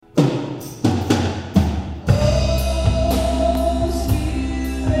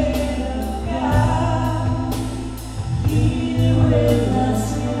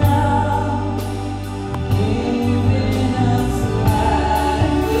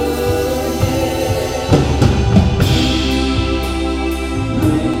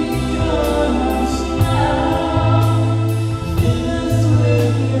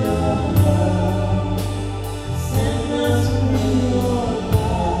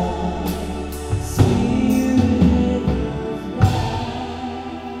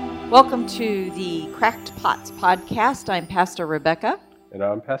welcome to the Cracked Pots podcast. I'm Pastor Rebecca. And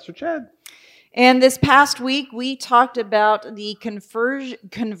I'm Pastor Chad. And this past week, we talked about the conversion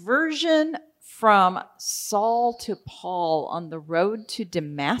from Saul to Paul on the road to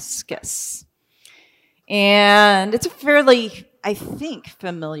Damascus. And it's a fairly, I think,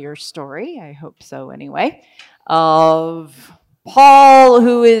 familiar story, I hope so anyway, of Paul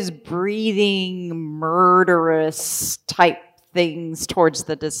who is breathing murderous type things towards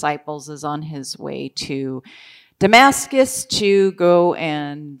the disciples is on his way to Damascus to go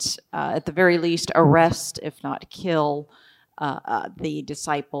and, at the very least, arrest, if not kill, the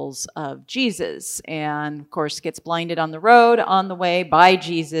disciples of Jesus. And, of course, gets blinded on the road on the way by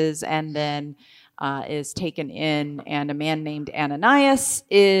Jesus and then is taken in. And a man named Ananias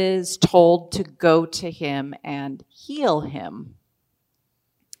is told to go to him and heal him.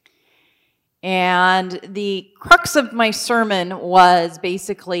 And the crux of my sermon was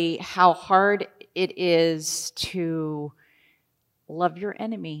basically how hard it is to love your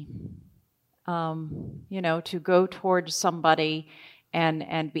enemy. To go towards somebody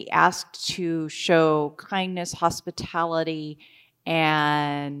and be asked to show kindness, hospitality,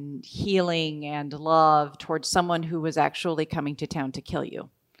 and healing and love towards someone who was actually coming to town to kill you.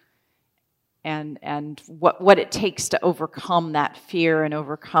 And what it takes to overcome that fear and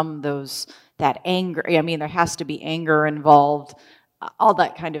overcome that anger. I mean, there has to be anger involved, all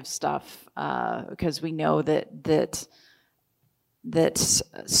that kind of stuff, because we know that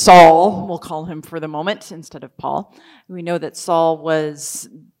Saul, we'll call him for the moment instead of Paul, we know that Saul was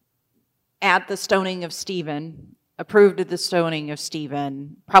at the stoning of Stephen, approved of the stoning of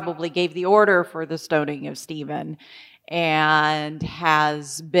Stephen, probably gave the order for the stoning of Stephen, and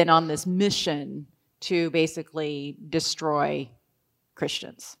has been on this mission to basically destroy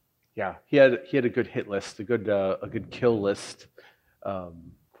Christians. Yeah, he had a good hit list, a good kill list,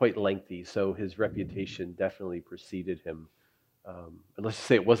 quite lengthy. So his reputation definitely preceded him. And let's just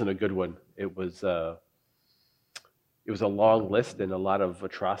say it wasn't a good one. It was a long list and a lot of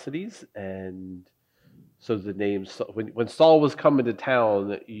atrocities. And so the name, when Saul was coming to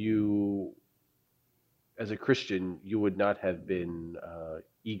town, you, as a Christian, you would not have been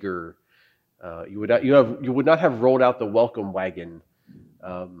eager. You would not have rolled out the welcome wagon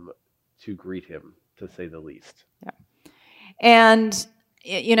to greet him, to say the least. Yeah. And,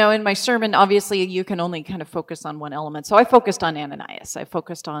 in my sermon, obviously, you can only kind of focus on one element. So I focused on Ananias. I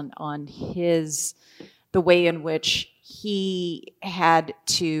focused on the way in which he had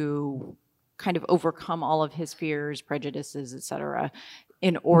to kind of overcome all of his fears, prejudices, etc.,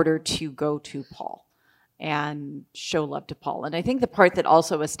 in order to go to Paul and show love to Paul. And I think the part that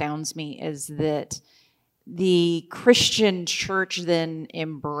also astounds me is that the Christian church then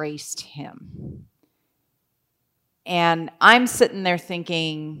embraced him. And I'm sitting there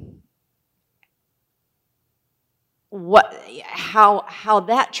thinking, how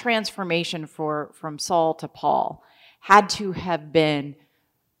that transformation from Saul to Paul had to have been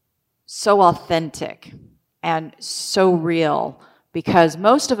so authentic and so real, because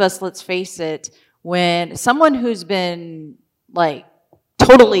most of us, let's face it, when someone who's been like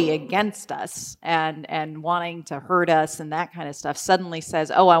totally against us and wanting to hurt us and that kind of stuff suddenly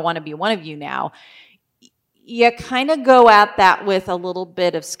says, oh, I want to be one of you now, you kind of go at that with a little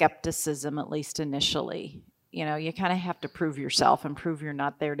bit of skepticism, at least initially. You kind of have to prove yourself and prove you're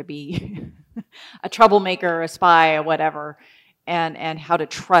not there to be a troublemaker or a spy or whatever, and how to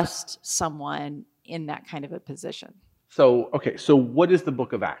trust someone in that kind of a position. So what is the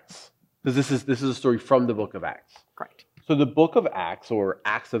book of Acts? Because this is a story from the book of Acts. Correct. So the book of Acts, or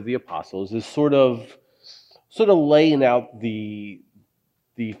Acts of the Apostles, is sort of laying out the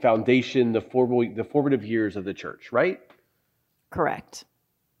foundation, the formative years of the church, right? Correct.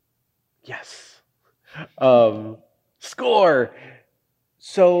 Yes. Score.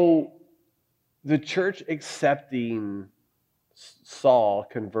 So the church accepting Saul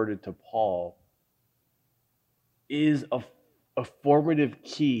converted to Paul is a formative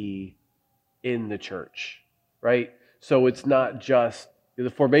key in the church, right? So it's not just, the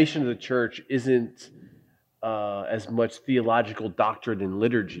formation of the church isn't as much theological doctrine and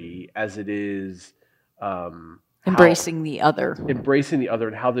liturgy as it is embracing the other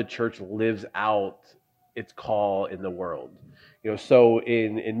and how the church lives out its call in the world. So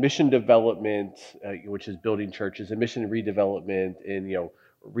in mission development, which is building churches, and mission redevelopment, and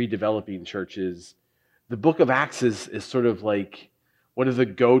redeveloping churches, the book of Acts is sort of like one of the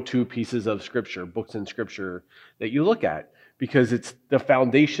go-to pieces of Scripture, books in Scripture that you look at, because it's the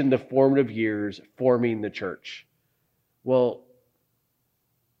foundation, the formative years forming the church. Well,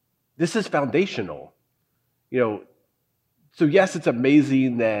 this is foundational. So yes, it's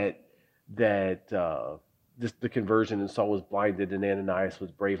amazing that that the conversion, and Saul was blinded, and Ananias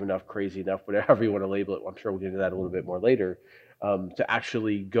was brave enough, crazy enough, whatever you want to label it. I'm sure we'll get into that a little bit more later, to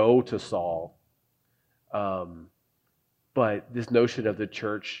actually go to Saul. But this notion of the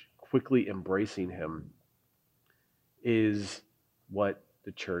church quickly embracing him is what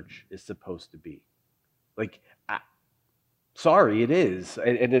the church is supposed to be. Like, sorry, it is,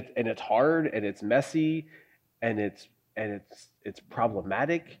 and it's hard, and it's messy, and it's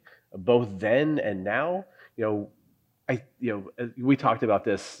problematic, both then and now. We talked about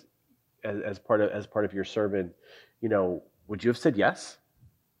this as part of your sermon. Would you have said yes?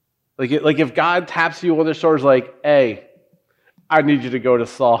 Like if God taps you on the shoulders, like, hey, I need you to go to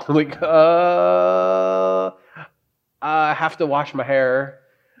Saul. Like, I have to wash my hair.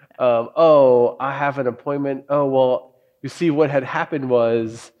 I have an appointment. Oh, well, you see, what had happened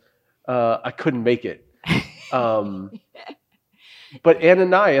was I couldn't make it. But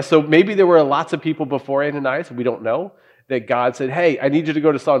Ananias, so maybe there were lots of people before Ananias, we don't know, that God said, hey, I need you to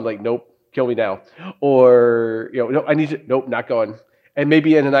go to Saul. Like, nope, kill me now. Or, no, I need you, nope, not going. And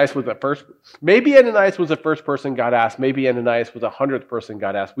maybe Ananias was the first. Maybe Ananias was the first person God asked. Maybe Ananias was the 100th person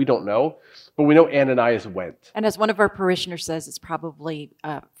God asked. We don't know, but we know Ananias went. And as one of our parishioners says, it's probably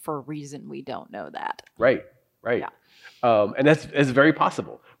for a reason we don't know that. Right. Yeah. And that's very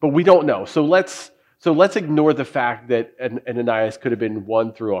possible, but we don't know. So let's ignore the fact that Ananias could have been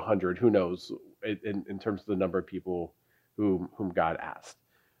 1 through 100. Who knows in terms of the number of people whom God asked.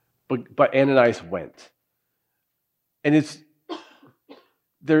 But Ananias went, and it's.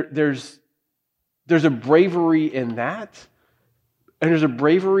 There's a bravery in that, and there's a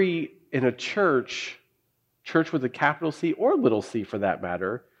bravery in a church with a capital C or little c for that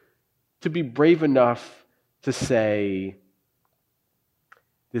matter, to be brave enough to say,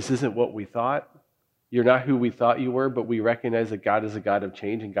 this isn't what we thought. You're not who we thought you were, but we recognize that God is a God of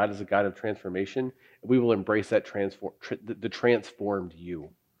change and God is a God of transformation. And we will embrace that the transformed you.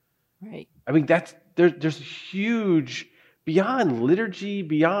 Right. I mean, there's huge. Beyond liturgy,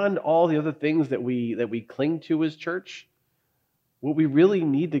 beyond all the other things that we cling to as church, what we really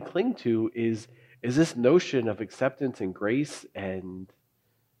need to cling to is this notion of acceptance and grace, and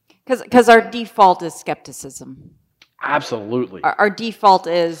because our default is skepticism. Absolutely, our default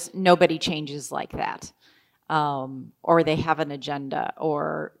is nobody changes like that, or they have an agenda,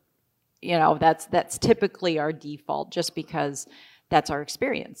 or that's typically our default, just because that's our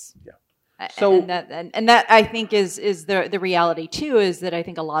experience. Yeah. So and that I think is the reality too, is that I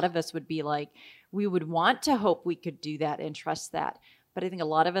think a lot of us would be like, we would want to hope we could do that and trust that, but I think a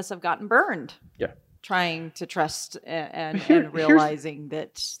lot of us have gotten burned. Yeah. Trying to trust and realizing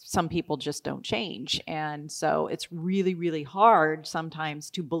that some people just don't change, and so it's really, really hard sometimes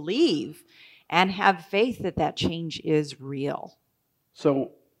to believe and have faith that change is real.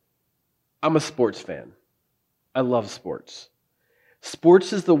 So, I'm a sports fan. I love sports.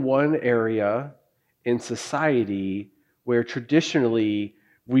 Sports is the one area in society where traditionally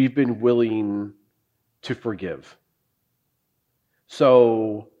we've been willing to forgive.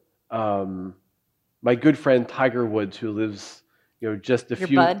 So, my good friend Tiger Woods, who lives, just a Your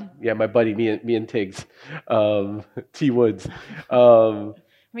few. bud? Yeah, my buddy, me and Tiggs, T Woods.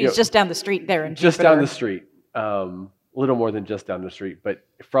 He's just down the street there in Jupiter. Just down the street, a little more than just down the street, but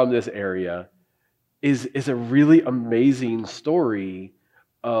from this area. Is a really amazing story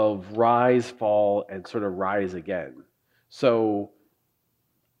of rise, fall, and sort of rise again. So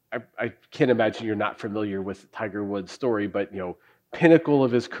I can't imagine you're not familiar with Tiger Woods' story, but pinnacle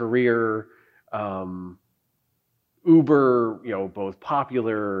of his career, uber, both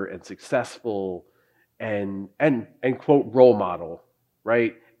popular and successful, and quote role model,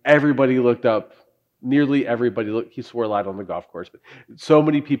 right? Everybody looked up. Nearly everybody he swore a lot on the golf course, but so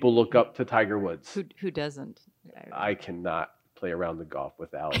many people look up to Tiger Woods. Who doesn't? I cannot play around the golf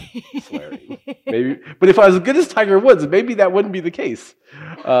without swearing. Maybe, but if I was as good as Tiger Woods, maybe that wouldn't be the case.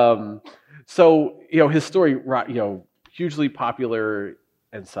 So his story, hugely popular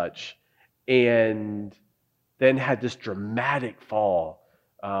and such, and then had this dramatic fall,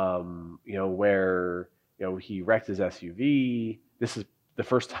 where he wrecked his SUV. This is the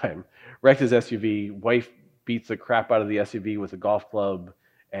first time, wrecked his SUV, wife beats the crap out of the SUV with a golf club,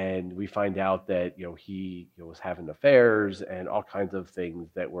 and we find out that he was having affairs and all kinds of things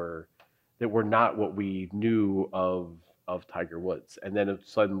that were not what we knew of Tiger Woods. And then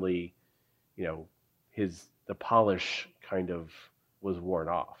suddenly, the polish kind of was worn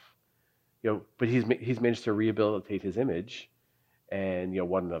off. But he's managed to rehabilitate his image, and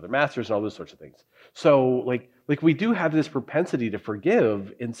won another Masters and all those sorts of things. So like we do have this propensity to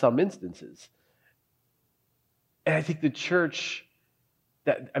forgive in some instances. And I think the church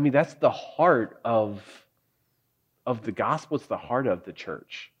that's the heart of the gospel. It's the heart of the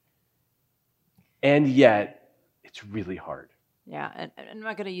church. And yet, it's really hard. Yeah, and I'm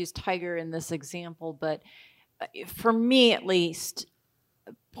not going to use tiger in this example, but for me at least,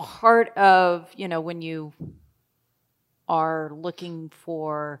 part of, when you are looking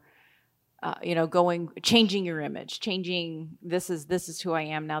for, changing your image, changing, this is who I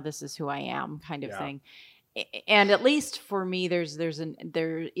am now, this is who I am kind of thing. And at least for me,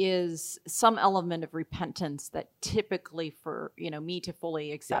 there is some element of repentance that typically for, me to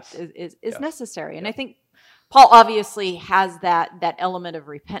fully accept is necessary. And I think Paul obviously has that element of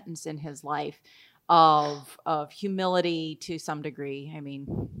repentance in his life, of humility to some degree. I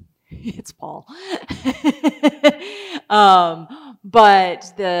mean, it's Paul.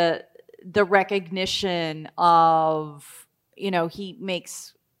 But the recognition of, he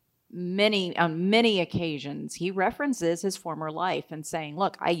makes on many occasions, he references his former life and saying,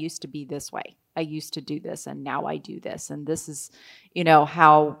 look, I used to be this way. I used to do this, and now I do this. And this is,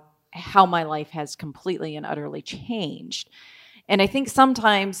 how my life has completely and utterly changed. And I think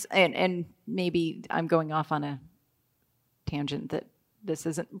sometimes, and maybe I'm going off on a tangent that this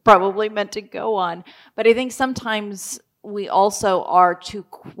isn't probably meant to go on, but I think sometimes we also are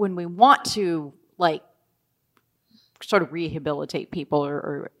when we want to sort of rehabilitate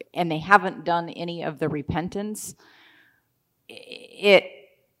people and they haven't done any of the repentance, it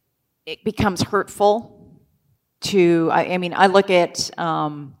becomes hurtful to, I look at,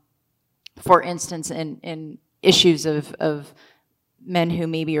 for instance, in issues of men who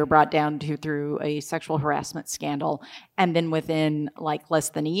maybe are brought down through a sexual harassment scandal, and then within less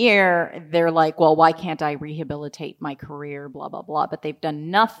than a year, they're like, well, why can't I rehabilitate my career, blah, blah, blah, but they've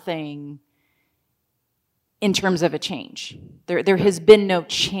done nothing in terms of a change. There has been no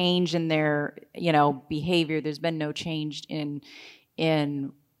change in their, behavior. There's been no change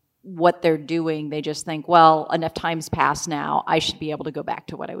in what they're doing. They just think, well, enough time's passed now, I should be able to go back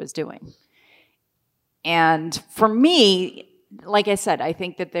to what I was doing. And for me, like I said, I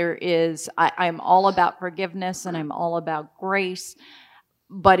think that I'm all about forgiveness and I'm all about grace.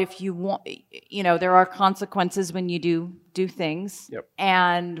 But if you want, there are consequences when you do things. Yep.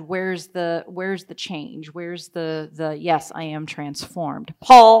 And where's the change? Where's the yes, I am transformed.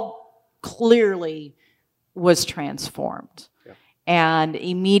 Paul clearly was transformed. Yep. And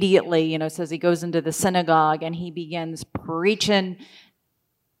immediately, it says he goes into the synagogue and he begins preaching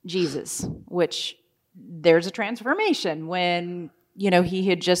Jesus, which there's a transformation. When, he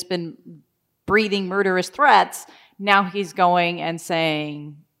had just been breathing murderous threats, now he's going and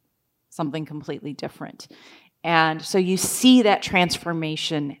saying something completely different. And so you see that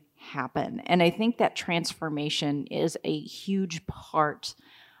transformation happen. And I think that transformation is a huge part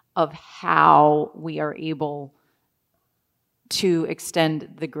of how we are able to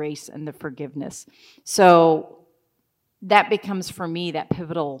extend the grace and the forgiveness. So that becomes for me that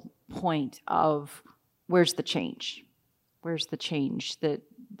pivotal point of where's the change? Where's the change that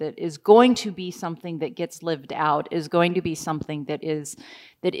is going to be something that gets lived out, is going to be something that is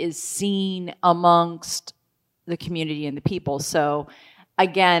seen amongst the community and the people. So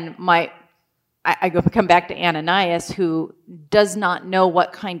again, I come back to Ananias, who does not know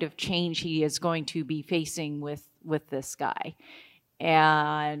what kind of change he is going to be facing with this guy.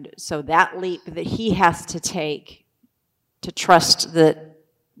 And so that leap that he has to take to trust that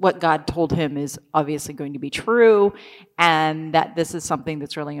what God told him is obviously going to be true, and that this is something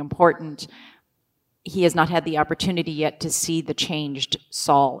that's really important. He has not had the opportunity yet to see the changed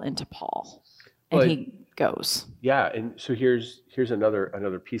Saul into Paul. And he goes. Yeah, and so here's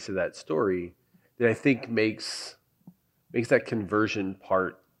another piece of that story that I think makes that conversion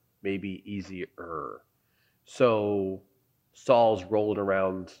part maybe easier. So Saul's rolling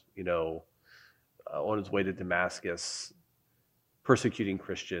around, on his way to Damascus, persecuting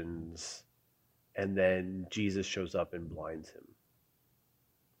Christians, and then Jesus shows up and blinds him.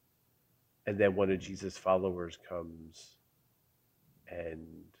 And then one of Jesus' followers comes and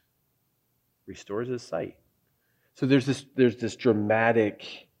restores his sight. So there's this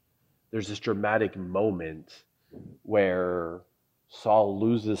dramatic moment where Saul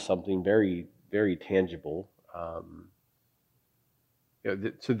loses something very, very tangible.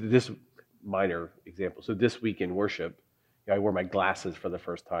 So this minor example. So this week in worship, I wore my glasses for the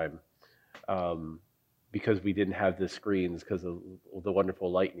first time because we didn't have the screens because of the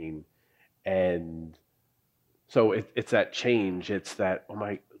wonderful lightning. And so it's that change. It's that,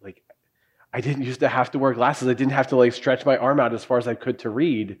 I didn't used to have to wear glasses. I didn't have to stretch my arm out as far as I could to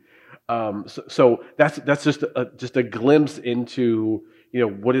read. So that's just a glimpse into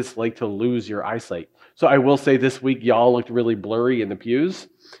what it's like to lose your eyesight. So I will say this week, y'all looked really blurry in the pews.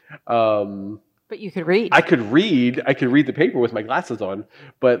 But you could read. I could read the paper with my glasses on,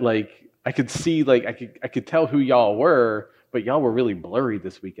 but like I could see, like I could tell who y'all were, but y'all were really blurry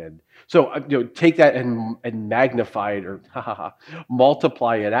this weekend. So take that and magnify it, or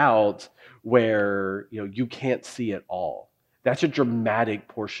multiply it out, where you can't see it all. That's a dramatic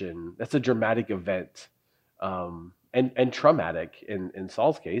portion. That's a dramatic event, and traumatic in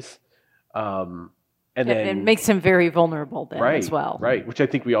Saul's case. And then it makes him very vulnerable then right, as well. Right, which I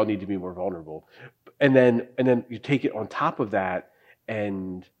think we all need to be more vulnerable. And then you take it on top of that,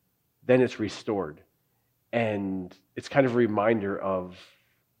 and then it's restored. And it's kind of a reminder of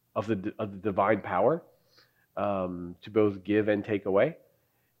the divine power, to both give and take away.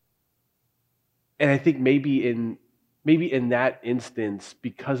 And I think maybe in that instance,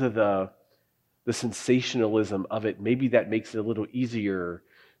 because of the sensationalism of it, maybe that makes it a little easier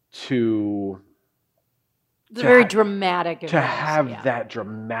to It's a very dramatic event. To have that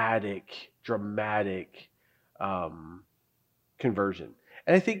dramatic conversion.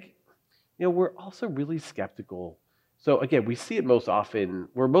 And I think, we're also really skeptical. So again, we see it most often,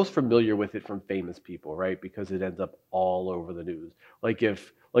 we're most familiar with it from famous people, right? Because it ends up all over the news. Like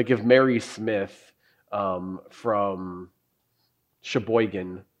if Mary Smith from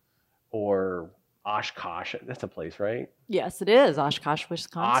Sheboygan or Oshkosh, that's a place, right? Yes, it is. Oshkosh,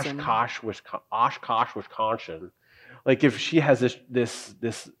 Wisconsin. Oshkosh, Wisconsin. Like if she has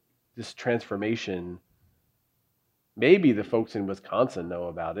this transformation, maybe the folks in Wisconsin know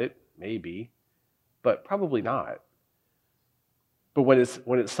about it, maybe, but probably not. But when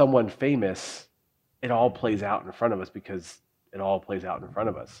it's someone famous, it all plays out in front of us, because it all plays out in front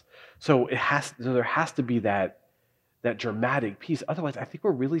of us. So there has to be that dramatic piece. Otherwise, I think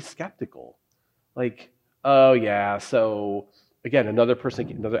we're really skeptical. Like, oh yeah, so again, another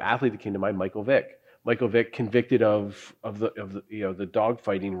athlete that came to mind, Michael Vick. Michael Vick, convicted of the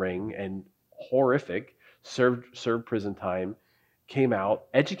dogfighting ring, and horrific, served prison time, came out,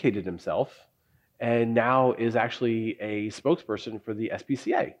 educated himself, and now is actually a spokesperson for the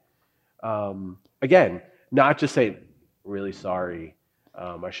SPCA. Again, not just saying, really sorry,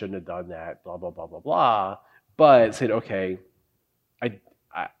 I shouldn't have done that, blah, blah, blah, blah, blah, but saying, okay,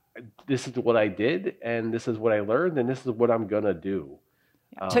 this is what I did, and this is what I learned, and this is what I'm going to do.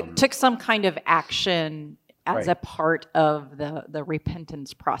 Took some kind of action as a part of the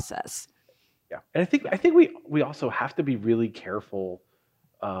repentance process. Yeah, and I think we also have to be really careful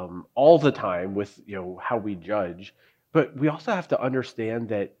all the time with how we judge, but we also have to understand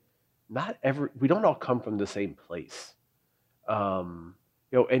that we don't all come from the same place. And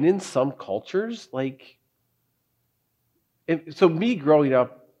in some cultures, so me growing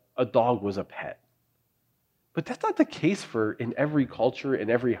up, a dog was a pet. But that's not the case in every culture, in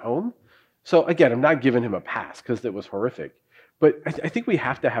every home. So again, I'm not giving him a pass because it was horrific. But I think we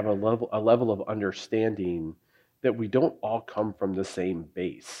have to have a level of understanding that we don't all come from the same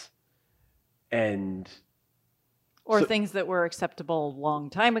base. Or things that were acceptable a long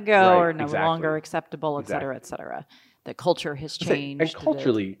time ago, or no longer acceptable, et cetera, et cetera. The culture has changed. And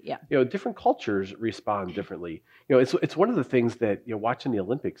culturally, different cultures respond differently. It's one of the things that, watching the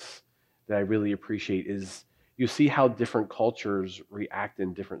Olympics, that I really appreciate is you see how different cultures react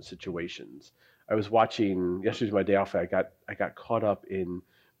in different situations. I was watching, yesterday was my day off, I got caught up in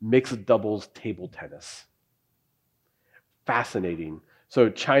mixed doubles table tennis. Fascinating. So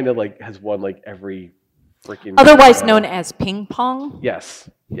China has won every freaking... Otherwise known as ping pong? Yes.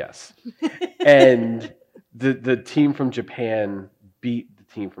 And the team from Japan beat the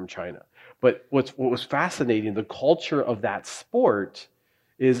team from China. But what was fascinating, the culture of that sport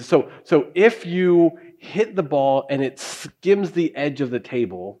is, so if you hit the ball and it skims the edge of the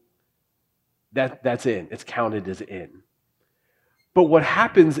table, that's in. It's counted as in. But what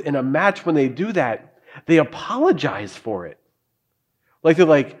happens in a match when they do that, they apologize for it. They're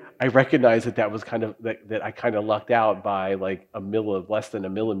like, I recognize that was kind of that I kind of lucked out by less than a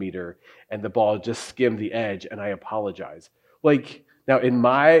millimeter, and the ball just skimmed the edge, and I apologize. Now in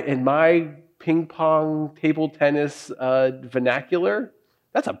my ping pong table tennis vernacular,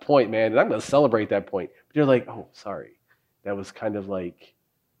 that's a point, man, and I'm going to celebrate that point. But you're like, oh, sorry, that was kind of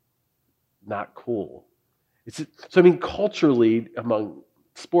not cool. Culturally, among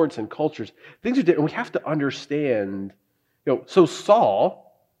sports and cultures, things are different. We have to understand. So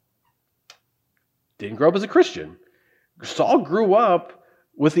Saul didn't grow up as a Christian. Saul grew up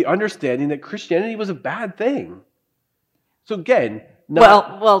with the understanding that Christianity was a bad thing. So again,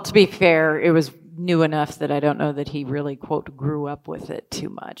 well, to be fair, it was new enough that I don't know that he really, quote, grew up with it too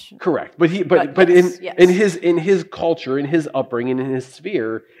much. Correct. But yes, in his culture, in his upbringing, in his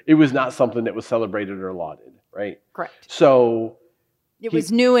sphere, it was not something that was celebrated or lauded, right? Correct. So it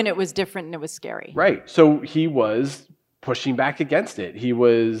was new and it was different and it was scary. Right. So he was pushing back against it. He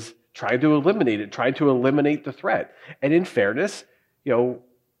was trying to eliminate it, trying to eliminate the threat. And in fairness, wow,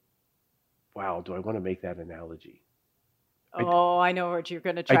 do I want to make that analogy? I know what you're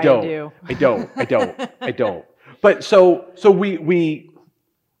going to try to do. I don't. But so we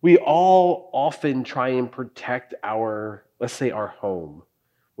all often try and protect our, let's say, our home,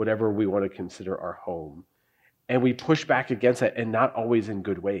 whatever we want to consider our home. And we push back against it, and not always in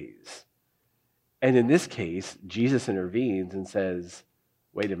good ways. And in this case, Jesus intervenes and says,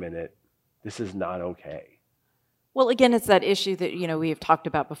 wait a minute, this is not okay. Well, again, it's that issue that, we have talked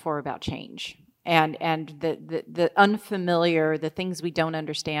about before about change. And the unfamiliar, the things we don't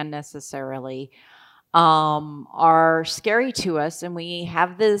understand necessarily, are scary to us, and we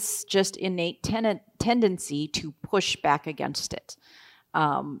have this just innate tendency to push back against it.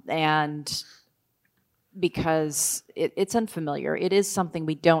 And because it's unfamiliar. It is something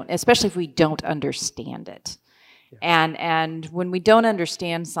we don't, especially if we don't understand it. Yeah. And when we don't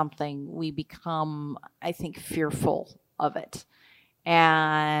understand something, we become, I think, fearful of it.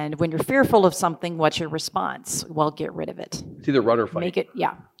 And when you're fearful of something, what's your response? Well, get rid of it. It's either run or fight. Make it,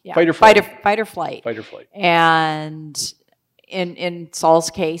 yeah. Fight or flight. Fight or flight. Fight or flight. And in Saul's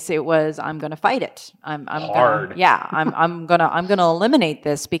case, it was, I'm going to fight it. I'm hard. I'm going to eliminate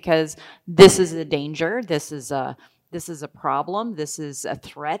this because this is a danger. This is a problem. This is a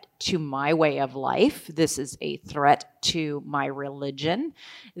threat to my way of life. This is a threat to my religion.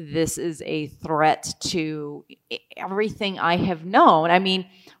 This is a threat to everything I have known. I mean,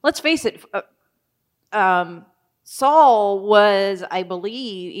 let's face it. Saul was, I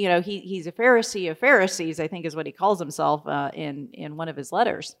believe, he's a Pharisee of Pharisees, I think is what he calls himself in one of his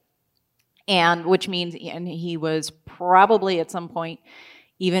letters. And which means, and he was probably at some point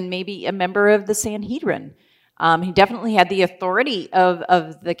even maybe a member of the Sanhedrin. He definitely had the authority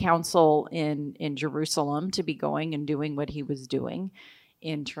of the council in Jerusalem to be going and doing what he was doing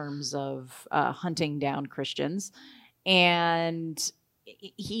in terms of hunting down Christians. And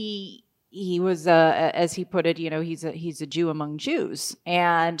he was, as he put it, he's a Jew among Jews.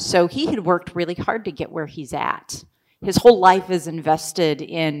 And so he had worked really hard to get where he's at. His whole life is invested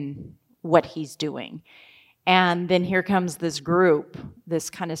in what he's doing. And then here comes this group, this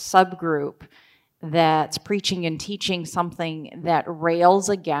kind of subgroup that's preaching and teaching something that rails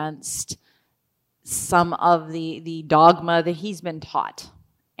against some of the dogma that he's been taught.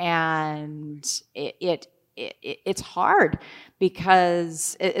 And it's hard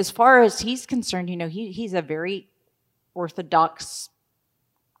because as far as he's concerned, he's a very orthodox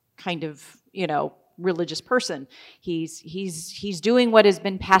kind of, religious person. He's doing what has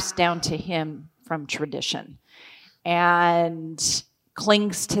been passed down to him from tradition and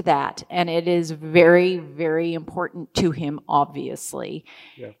clings to that. And it is very, very important to him, obviously.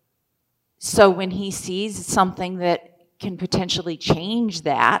 Yeah. So when he sees something that can potentially change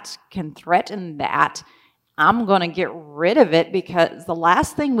that, can threaten that, I'm going to get rid of it because the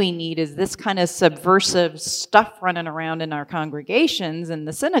last thing we need is this kind of subversive stuff running around in our congregations and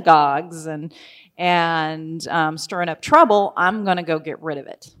the synagogues and stirring up trouble. I'm going to go get rid of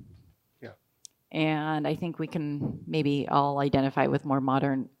it. Yeah. And I think we can maybe all identify with more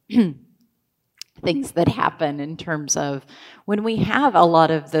modern things that happen in terms of when we have a lot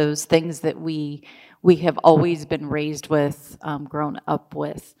of those things that we have always been raised with, grown up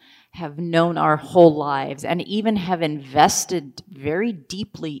with, have known our whole lives, and even have invested very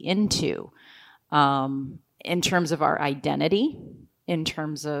deeply into in terms of our identity, in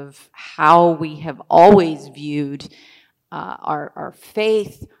terms of how we have always viewed our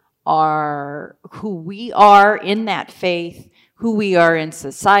faith, who we are in that faith, who we are in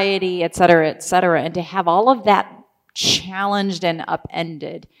society, et cetera, and to have all of that challenged and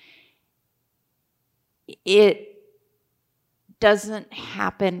upended, it doesn't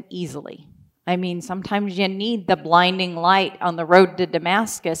happen easily. I mean, sometimes you need the blinding light on the road to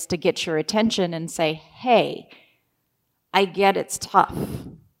Damascus to get your attention and say, hey, I get it's tough.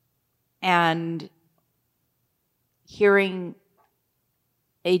 And hearing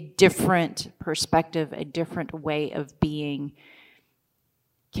a different perspective, a different way of being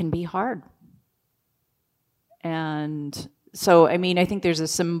can be hard. And so, I mean, I think there's a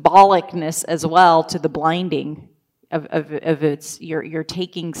symbolicness as well to the blinding of it's, you're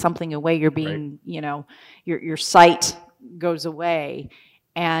taking something away, you're being, right. Your sight goes away,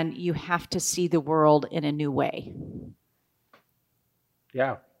 and you have to see the world in a new way.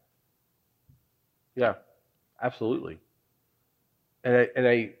 Yeah. Yeah, absolutely. And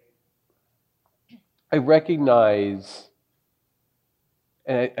I recognize,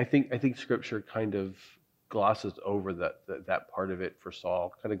 and I think Scripture kind of glosses over that part of it for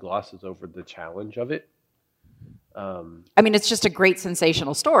Saul. Kind of glosses over the challenge of it. I mean, it's just a great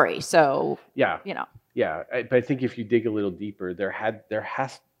sensational story. So, Yeah, you know, yeah. But I think if you dig a little deeper, there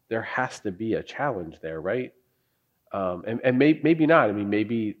has to be a challenge there, right? And maybe not. I mean,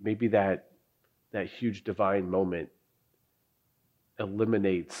 maybe that huge divine moment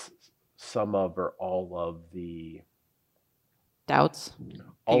eliminates some of or doubts, all of the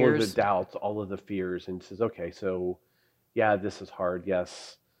fears. doubts, all of the fears, and says, okay, so yeah, this is hard.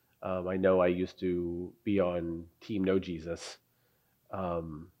 Yes, I know I used to be on Team No Jesus,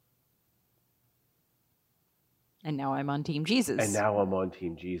 um, And now I'm on Team and Jesus. now I'm on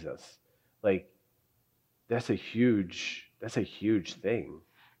Team Jesus. Like that's a huge thing.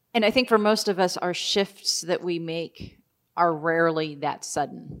 And I think for most of us, our shifts that we make are rarely that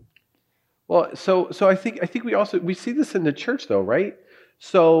sudden. Well, so I think we see this in the church though, right?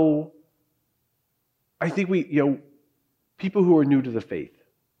 So I think people who are new to the faith,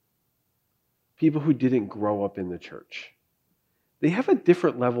 people who didn't grow up in the church, they have a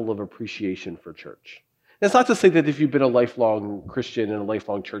different level of appreciation for church. That's not to say that if you've been a lifelong Christian and a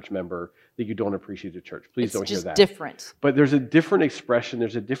lifelong church member that you don't appreciate the church. Please don't hear that. It's just different. But there's a different expression.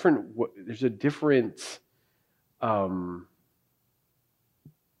 There's a different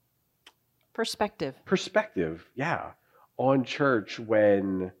Perspective. yeah, on church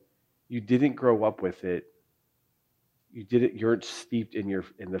when you didn't grow up with it. You're steeped in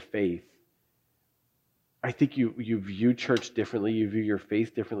the faith. I think you view church differently, you view your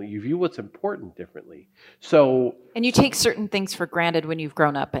faith differently, you view what's important differently. So, And you take certain things for granted when you've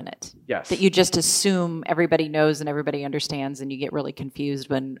grown up in it. yes. That you just assume everybody knows and everybody understands, and you get really confused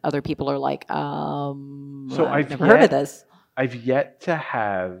when other people are like, I've never heard of this. I've yet to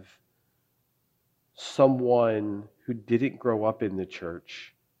have someone who didn't grow up in the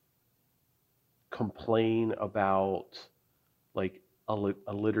church complain about like a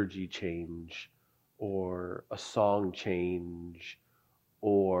liturgy change or a song change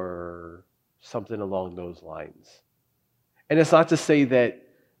or something along those lines. And it's not to say that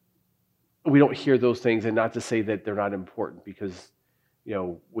we don't hear those things, and not to say that they're not important, because we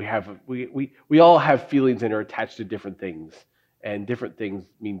all have feelings and are attached to different things, and different things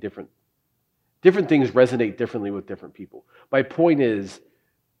mean different things resonate differently with different people. My point is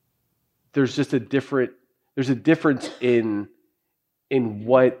there's a difference in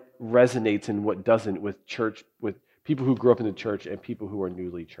what resonates and what doesn't with church, with people who grew up in the church and people who are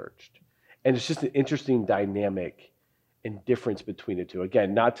newly churched. And it's just an interesting dynamic and difference between the two.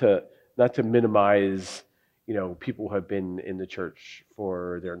 Again, not to minimize, people who have been in the church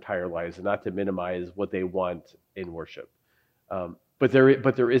for their entire lives, and not to minimize what they want in worship. But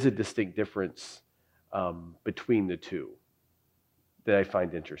there is a distinct difference between the two that I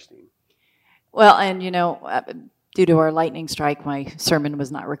find interesting. Well, and due to our lightning strike, my sermon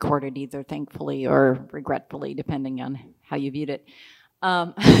was not recorded either, thankfully or regretfully, depending on how you viewed it.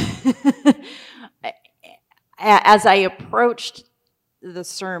 As I approached the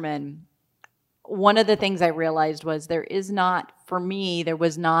sermon, one of the things I realized was there was not,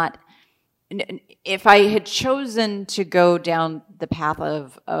 if I had chosen to go down the path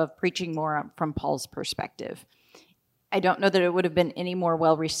of preaching more from Paul's perspective, I don't know that it would have been any more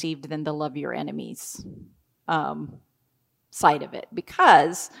well received than the love your enemies side of it.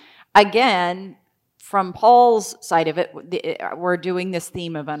 Because, again, from Paul's side of it, we're doing this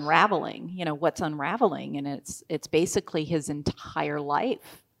theme of unraveling. What's unraveling? And it's basically his entire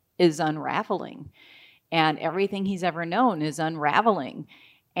life is unraveling. And everything he's ever known is unraveling.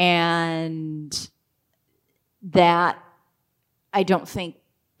 And that I don't think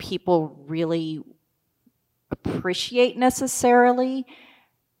people really appreciate necessarily.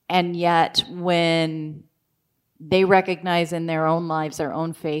 And yet when they recognize in their own lives, their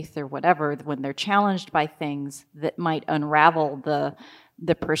own faith or whatever, when they're challenged by things that might unravel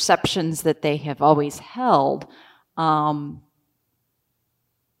the perceptions that they have always held,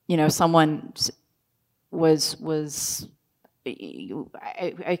 someone was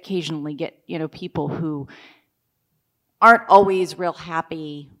I occasionally get, people who aren't always real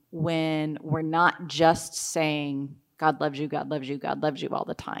happy when we're not just saying, God loves you, God loves you, God loves you all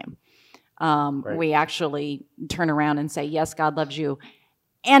the time. Right. We actually turn around and say, yes, God loves you,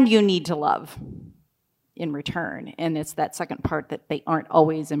 and you need to love in return. And it's that second part that they aren't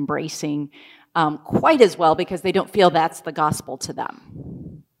always embracing quite as well, because they don't feel that's the gospel to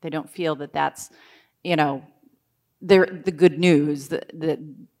them. They don't feel that that's, they're the good news, that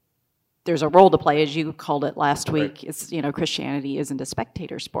there's a role to play, as you called it last week. Right. It's, Christianity isn't a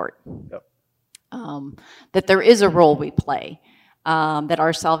spectator sport. Yep. That there is a role we play. That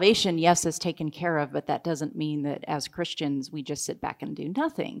our salvation, yes, is taken care of, but that doesn't mean that as Christians we just sit back and do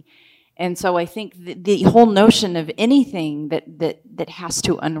nothing. And so I think the whole notion of anything that has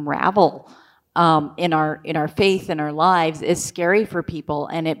to unravel in our faith, in our lives, is scary for people,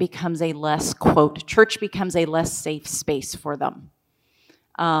 and it becomes a less, quote, church becomes a less safe space for them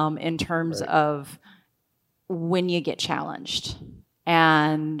in terms of when you get challenged.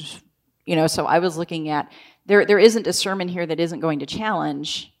 And, so I was looking at, there isn't a sermon here that isn't going to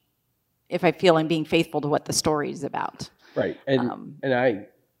challenge if I feel I'm being faithful to what the story is about. Right. And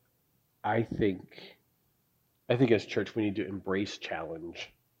I think as church we need to embrace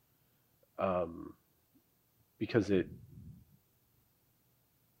challenge, because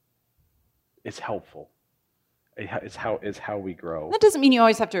it's helpful. It's how we grow. That doesn't mean you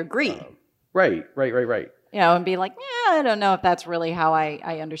always have to agree. Right. And be like, I don't know if that's really how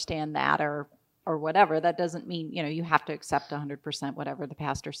I understand that or whatever. That doesn't mean, you have to accept 100% whatever the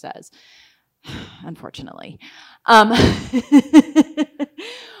pastor says, unfortunately.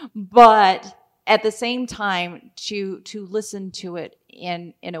 But at the same time, to listen to it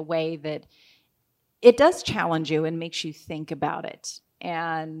in a way that it does challenge you and makes you think about it.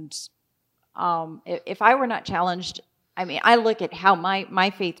 And if I were not challenged, I look at how my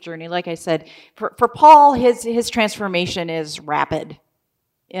faith journey, like I said, for Paul, his transformation is rapid.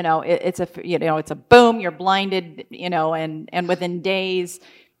 It's a boom, you're blinded, and within days,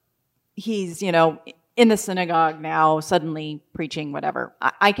 he's, in the synagogue now, suddenly preaching whatever.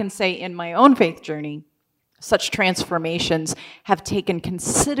 I can say in my own faith journey, such transformations have taken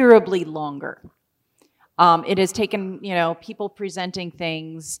considerably longer. It has taken, people presenting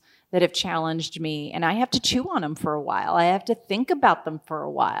things that have challenged me, and I have to chew on them for a while. I have to think about them for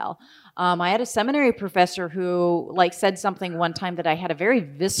a while. I had a seminary professor who said something one time that I had a very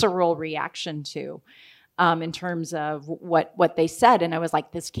visceral reaction to in terms of what they said, and I was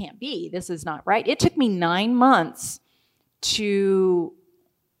like, this can't be. This is not right. It took me 9 months to,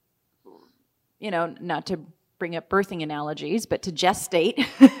 not to bring up birthing analogies, but to gestate,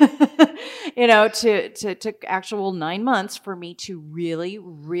 took actual 9 months for me to really,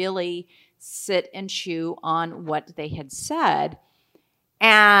 really sit and chew on what they had said.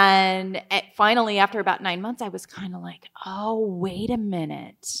 And finally, after about 9 months, I was kind of like, oh, wait a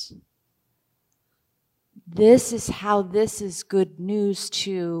minute. This is how this is good news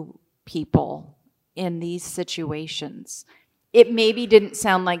to people in these situations. It maybe didn't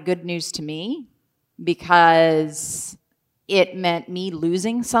sound like good news to me because it meant me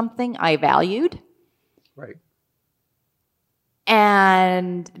losing something I valued. Right.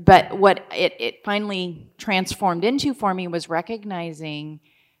 But what it finally transformed into for me was recognizing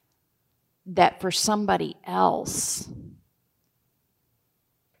that for somebody else,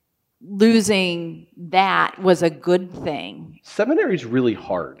 losing that was a good thing. Seminary is really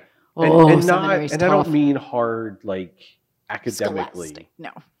hard. Seminary's tough. I don't mean hard academically. Scholastic.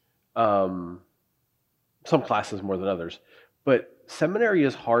 No. Some classes more than others. But seminary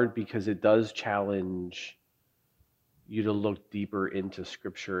is hard because it does challenge you to look deeper into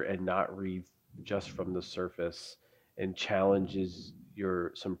Scripture and not read just from the surface, and challenges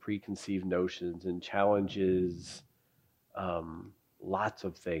some preconceived notions and challenges lots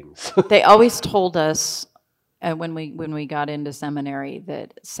of things. They always told us when we got into seminary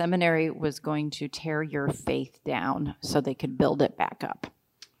that seminary was going to tear your faith down so they could build it back up.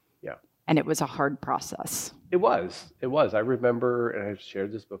 Yeah. And it was a hard process. It was. I remember, and I've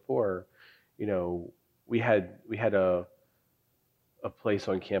shared this before, we had a place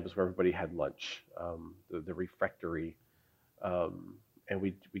on campus where everybody had lunch, the refectory, and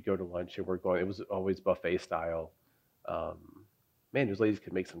we go to lunch, and it was always buffet style. Man, those ladies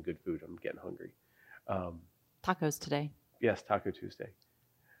could make some good food. I'm getting hungry. Tacos today. Yes, Taco Tuesday.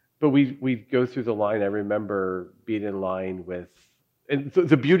 But we'd go through the line. I remember being in line with, and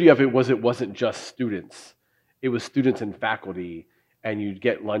the beauty of it wasn't just students. It was students and faculty, and you'd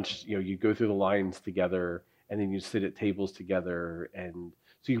get lunch, you'd go through the lines together, and then you'd sit at tables together. And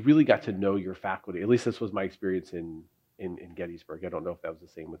so you really got to know your faculty. At least this was my experience in Gettysburg. I don't know if that was the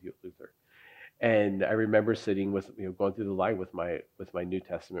same with you at Luther. And I remember sitting with, going through the line with my New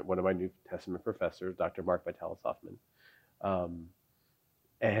Testament, one of my New Testament professors, Dr. Mark Vitalis Hoffman.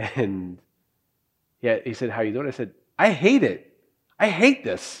 And yeah, he said, "How you doing?" I said, "I hate it. I hate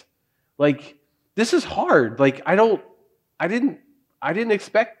this. This is hard. I didn't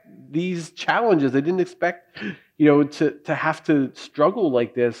expect these challenges. I didn't expect, to have to struggle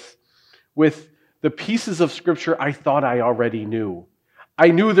like this with the pieces of Scripture I thought I already knew. I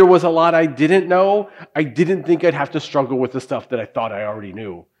knew there was a lot I didn't know. I didn't think I'd have to struggle with the stuff that I thought I already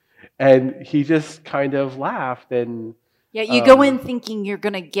knew. And he just kind of laughed. And yeah, you go in thinking you're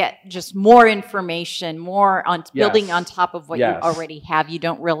going to get just more information, more on building on top of what you already have. You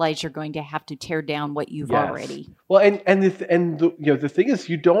don't realize you're going to have to tear down what you've already. Well, the thing is,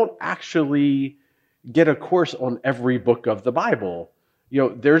 you don't actually get a course on every book of the Bible.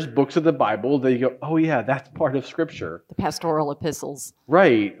 There's books of the Bible that you go, oh yeah, that's part of Scripture. The pastoral epistles,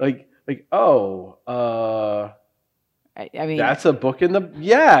 right? I mean, that's a book in the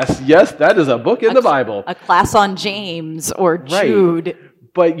yes, that is a book in the Bible. A class on James or Jude. Right.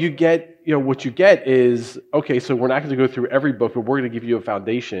 But you get, what you get is, okay, so we're not going to go through every book, but we're going to give you a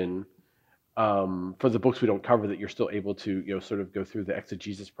foundation for the books we don't cover that you're still able to, sort of go through the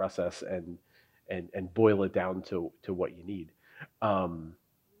exegesis process and boil it down to what you need.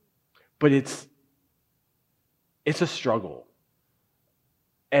 But it's a struggle.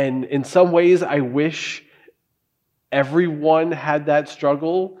 And in some ways, I wish everyone had that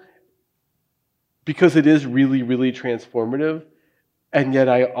struggle, because it is really, really transformative. And yet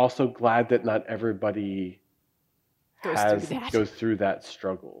I'm also glad that not everybody goes through that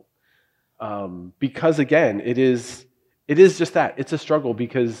struggle. Because again, it is just that. It's a struggle,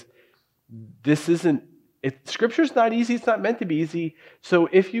 because Scripture's not easy. It's not meant to be easy. So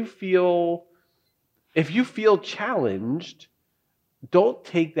if you feel challenged, don't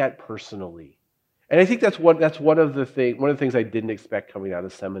take that personally. And I think that's one of the things I didn't expect coming out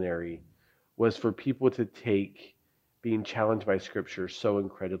of seminary, was for people to take being challenged by Scripture so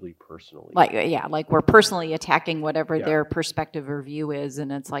incredibly personally. Like we're personally attacking whatever their perspective or view is,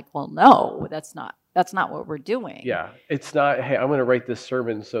 and it's like, well, no, that's not what we're doing. Yeah, it's not. Hey, I'm going to write this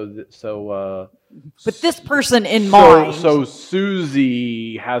sermon with this person in mind. So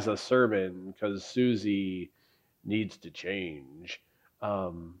Susie has a sermon because Susie needs to change.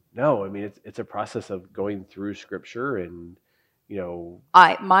 No, I mean it's a process of going through Scripture, and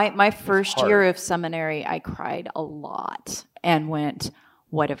my first year of seminary, I cried a lot and went,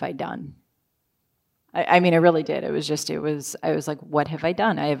 what have I done? I mean, I really did. I was like, what have I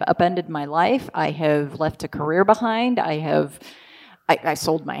done? I have upended my life. I have left a career behind. I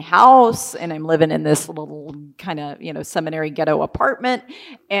sold my house, and I'm living in this little kind of, seminary ghetto apartment.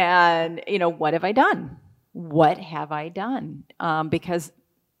 And, what have I done? What have I done?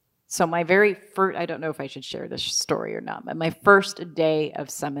 So my very first, I don't know if I should share this story or not, but my first day of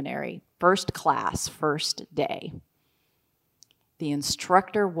seminary, first class, first day, the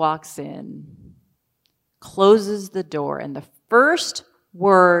instructor walks in, closes the door, and the first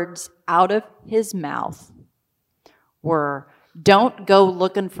words out of his mouth were, "Don't go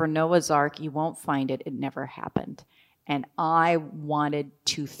looking for Noah's Ark. You won't find it. It never happened." And I wanted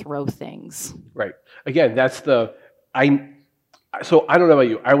to throw things. Right. Again, so I don't know about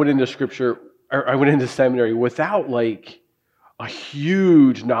you. I went into Scripture, or I went into seminary without like a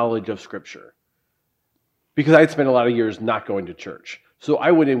huge knowledge of Scripture, because I'd spent a lot of years not going to church. So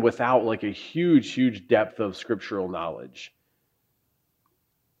I went in without like a huge depth of scriptural knowledge.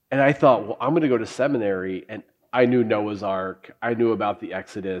 And I thought, well, I'm going to go to seminary, and I knew Noah's Ark. I knew about the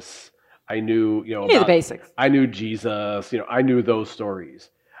Exodus. I knew, the basics. I knew Jesus. I knew those stories.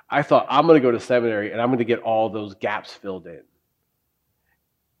 I thought, I'm going to go to seminary, and I'm going to get all those gaps filled in.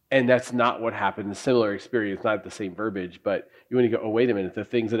 And that's not what happened. A similar experience, not the same verbiage, but you want to go, oh, wait a minute, the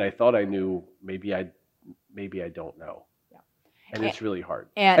things that I thought I knew, maybe I don't know. Yeah. And it's really hard.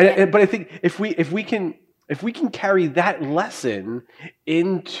 But I think if we can carry that lesson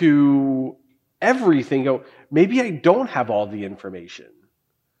into everything, maybe I don't have all the information.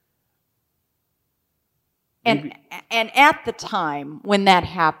 And at the time when that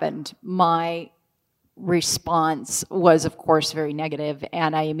happened, my response was, of course, very negative,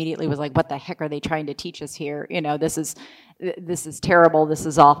 and I immediately was like, what the heck are they trying to teach us here? This is terrible, this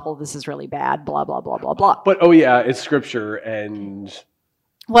is awful, this is really bad, blah blah blah blah blah. But oh yeah, it's Scripture. And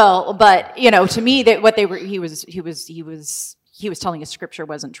well, but to me, that what he was telling us Scripture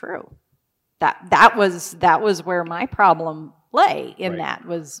wasn't true. That was where my problem lay in. Right. That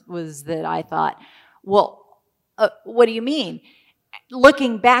was that I thought, well, what do you mean?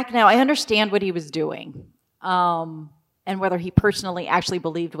 Looking back now, I understand what he was doing. And whether he personally actually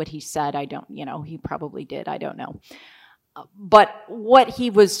believed what he said, I don't, he probably did. I don't know. But what he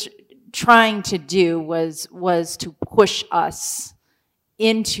was trying to do was to push us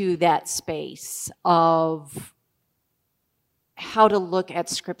into that space of how to look at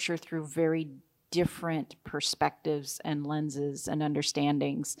Scripture through very different perspectives and lenses and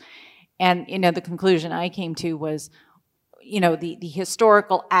understandings. And, the conclusion I came to was, the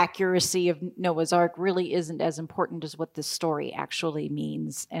historical accuracy of Noah's Ark really isn't as important as what this story actually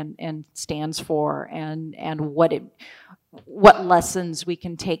means and stands for, and what lessons we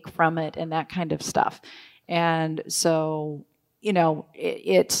can take from it and that kind of stuff. And so,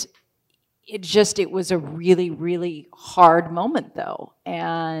 it was a really, really hard moment, though.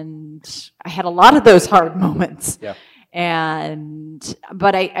 And I had a lot of those hard moments. Yeah.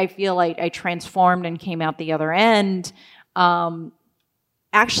 But I feel like I transformed and came out the other end,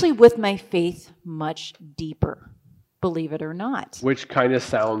 actually with my faith much deeper, believe it or not. Which kind of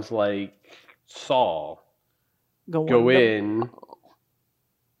sounds like Saul. Go in,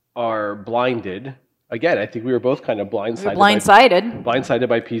 are blinded. Again, I think we were both kind of blindsided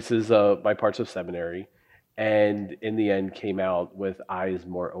by pieces by parts of seminary, and in the end came out with eyes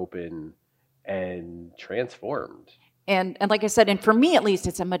more open and transformed. And like I said, and for me at least,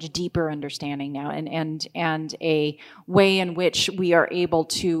 it's a much deeper understanding now, and a way in which we are able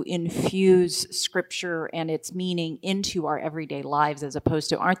to infuse Scripture and its meaning into our everyday lives, as opposed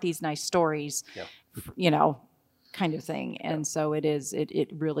to, aren't these nice stories, kind of thing. And so it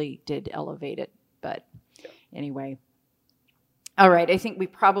really did elevate it. But anyway, all right, I think we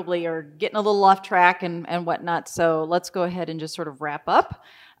probably are getting a little off track and whatnot. So let's go ahead and just sort of wrap up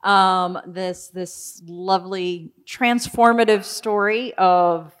this lovely transformative story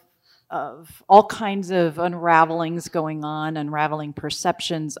of all kinds of unravelings going on, unraveling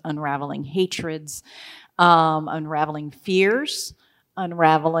perceptions, unraveling hatreds, unraveling fears,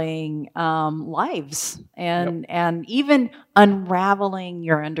 unraveling lives, and even unraveling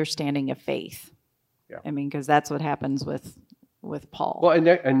your understanding of faith. Yeah. I mean, because that's what happens with Paul. Well,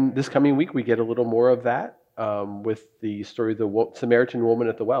 and this coming week we get a little more of that with the story of the Samaritan woman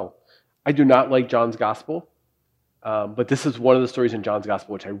at the well. I do not like John's gospel, but this is one of the stories in John's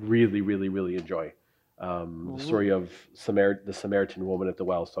gospel which I really, really, really enjoy. The story of the Samaritan woman at the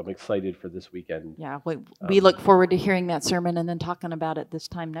well. So I'm excited for this weekend. Yeah, we look forward to hearing that sermon and then talking about it this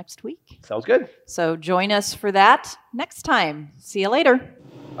time next week. Sounds good. So join us for that next time. See you later.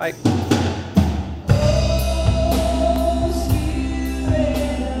 Bye.